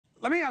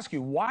Let me ask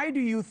you, why do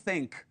you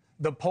think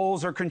the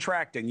polls are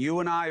contracting?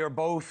 You and I are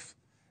both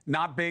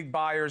not big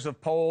buyers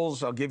of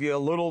polls. I'll give you a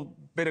little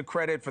bit of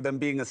credit for them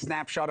being a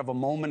snapshot of a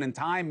moment in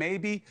time,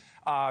 maybe.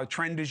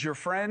 Trend is your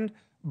friend.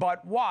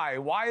 But why?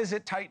 Why is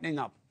it tightening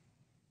up?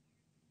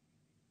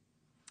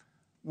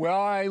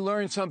 Well, I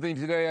learned something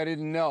today I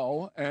didn't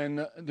know,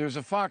 and there's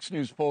a Fox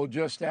News poll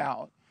just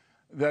out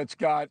that's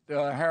got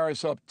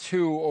Harris up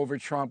 2 over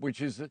Trump,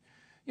 which is,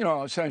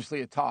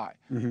 essentially a tie.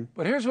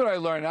 But here's what I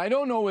learned. I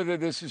don't know whether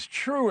this is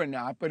true or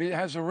not, but it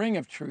has a ring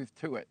of truth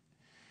to it.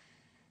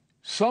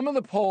 Some of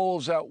the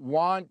polls that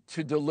want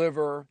to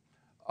deliver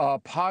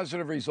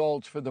positive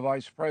results for the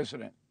vice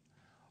president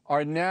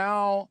are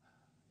now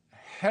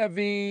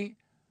heavy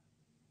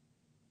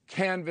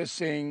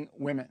canvassing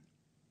women.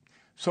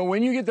 So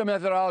when you get the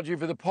methodology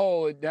for the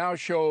poll, it now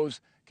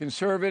shows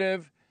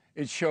conservative,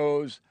 it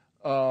shows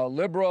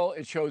liberal,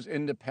 it shows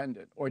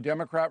independent, or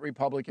Democrat,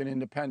 Republican,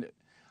 independent.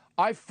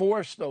 I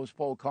forced those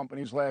poll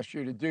companies last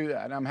year to do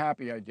that, and I'm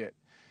happy I did.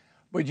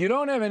 But you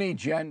don't have any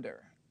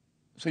gender.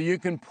 So you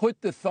can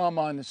put the thumb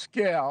on the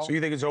scale. So you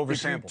think it's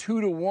oversampled?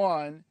 2 to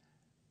 1,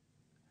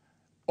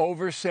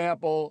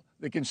 oversample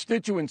the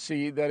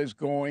constituency that is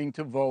going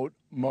to vote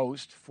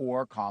most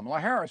for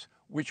Kamala Harris,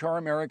 which are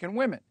American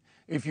women.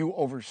 If you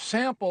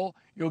oversample,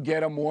 you'll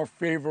get a more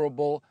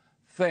favorable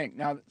thing.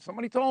 Now,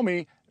 somebody told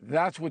me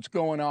that's what's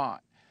going on.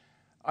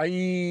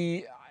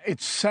 It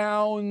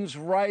sounds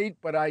right,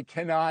 but I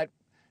cannot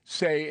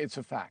say it's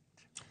a fact.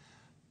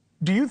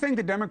 Do you think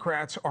the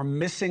Democrats are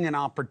missing an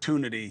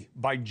opportunity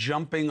by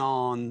jumping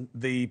on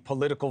the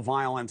political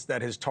violence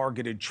that has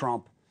targeted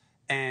Trump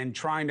and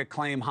trying to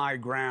claim high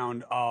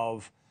ground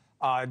of,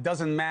 it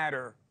doesn't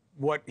matter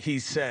what he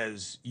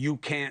says, you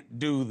can't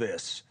do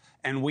this,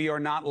 and we are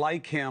not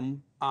like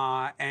him,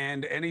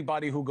 and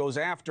anybody who goes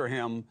after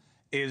him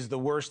is the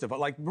worst of it?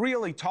 Like,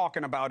 really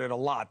talking about it a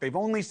lot. They've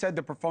only said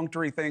the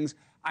perfunctory things.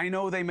 I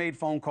know they made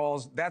phone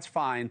calls. That's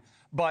fine.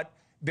 But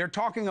they're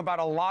talking about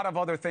a lot of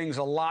other things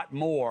a lot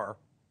more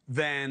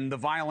than the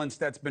violence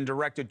that's been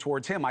directed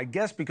towards him. I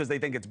guess because they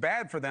think it's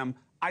bad for them.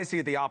 I see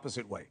it the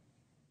opposite way.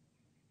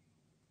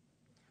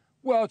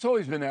 Well, it's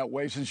always been that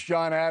way since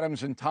John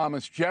Adams and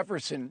Thomas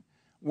Jefferson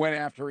went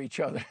after each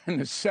other in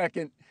the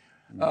second,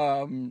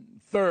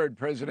 third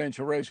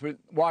presidential race, but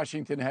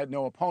Washington had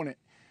no opponent.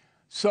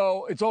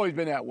 So it's always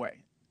been that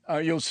way.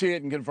 You'll see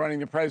it in confronting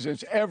the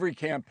presidents. Every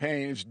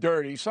campaign is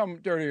dirty, some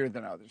dirtier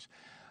than others.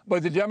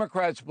 But the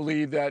Democrats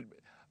believe that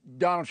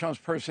Donald Trump's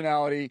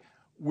personality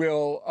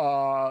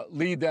will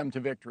lead them to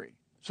victory.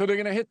 So they're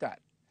going to hit that.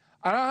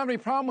 I don't have any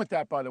problem with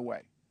that, by the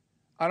way.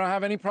 I don't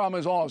have any problem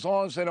at all, as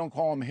long as they don't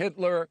call him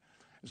Hitler,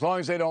 as long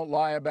as they don't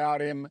lie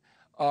about him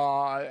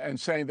and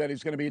saying that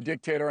he's going to be a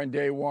dictator on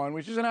day one,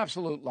 which is an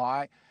absolute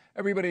lie.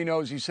 Everybody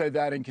knows he said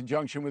that in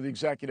conjunction with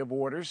executive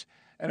orders,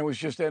 and it was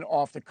just an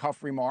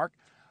off-the-cuff remark.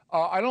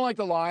 I don't like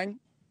the lying,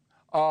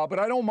 but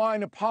I don't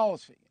mind the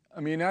policy.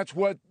 I mean, that's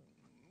what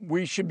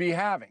we should be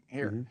having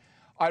here.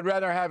 I'd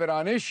rather have it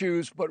on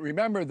issues, but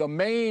remember, the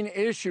main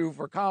issue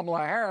for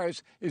Kamala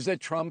Harris is that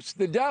Trump's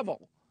the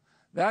devil.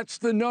 That's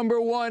the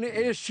 #1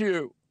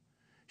 issue.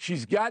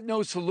 She's got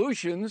no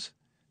solutions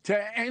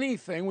to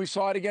anything. We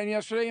saw it again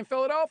yesterday in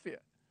Philadelphia,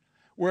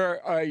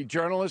 where a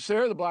journalist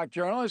there, the black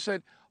journalist,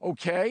 said,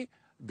 okay,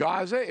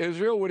 Gaza,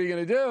 Israel, what are you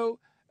going to do?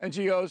 And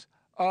she goes,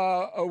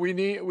 we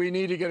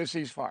need to get a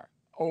ceasefire.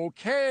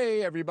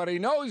 Okay, everybody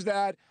knows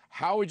that.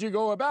 How would you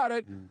go about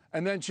it?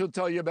 And then she'll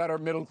tell you about her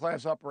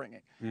middle-class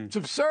upbringing. It's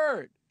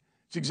absurd.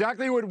 It's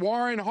exactly what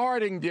Warren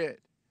Harding did,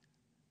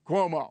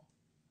 Cuomo.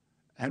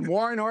 And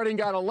Warren Harding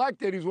got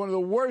elected. He's one of the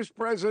worst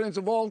presidents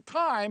of all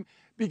time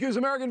because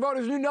American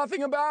voters knew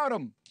nothing about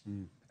him.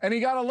 And he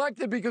got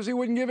elected because he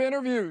wouldn't give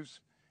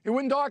interviews. He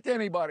wouldn't talk to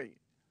anybody.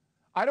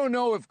 I don't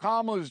know if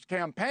Kamala's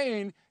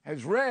campaign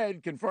has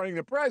read Confronting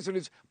the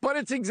Presidents, but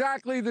it's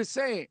exactly the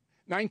same.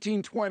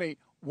 1920,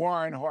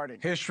 Warren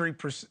Harding. History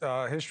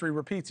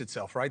repeats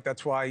itself, right?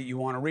 That's why you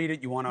want to read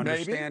it, you want to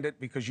understand it,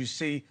 because you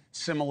see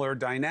similar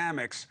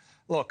dynamics.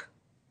 Look,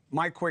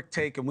 my quick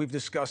take, and we've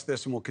discussed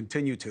this and we'll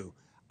continue to,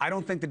 I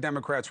don't think the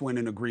Democrats win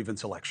in a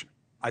grievance election.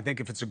 I think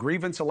if it's a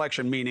grievance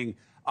election, meaning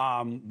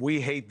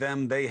we hate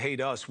them, they hate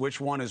us, which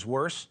one is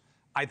worse?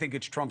 I think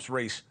it's Trump's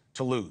race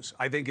to lose.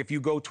 I think if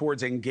you go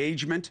towards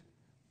engagement,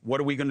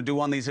 what are we going to do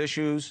on these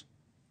issues,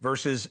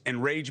 versus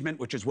enragement,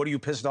 which is what are you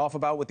pissed off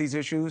about with these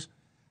issues?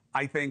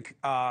 I think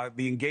the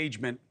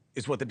engagement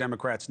is what the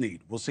Democrats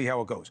need. We'll see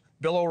how it goes.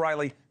 Bill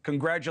O'Reilly,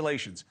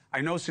 congratulations. I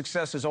know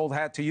success is old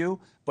hat to you,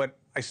 but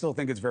I still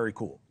think it's very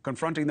cool.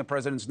 Confronting the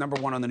President's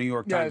 #1 on the New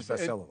York Times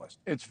bestseller list.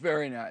 It's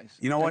very nice.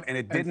 You know what? And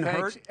it didn't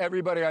hurt.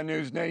 Everybody on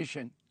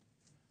NewsNation.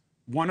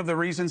 One of the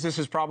reasons this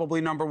is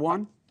probably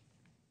 #1,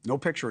 no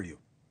picture of you.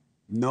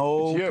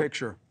 No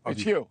picture of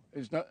you.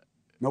 It's not.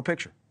 No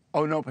picture.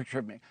 Oh, no picture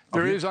of me.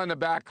 There is on the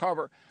back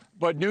cover.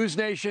 But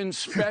NewsNation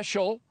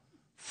special,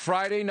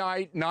 Friday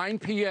night, 9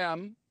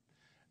 p.m.,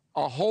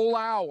 a whole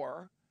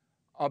hour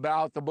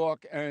about the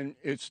book, and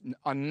it's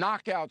a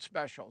knockout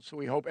special. So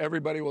we hope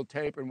everybody will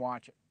tape and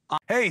watch it.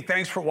 Hey,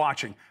 thanks for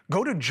watching.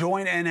 Go to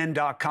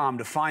joinnn.com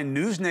to find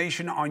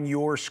NewsNation on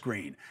your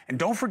screen. And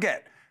don't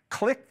forget,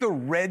 click the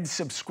red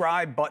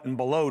subscribe button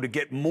below to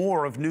get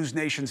more of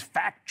NewsNation's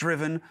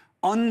fact-driven,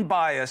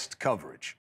 unbiased coverage.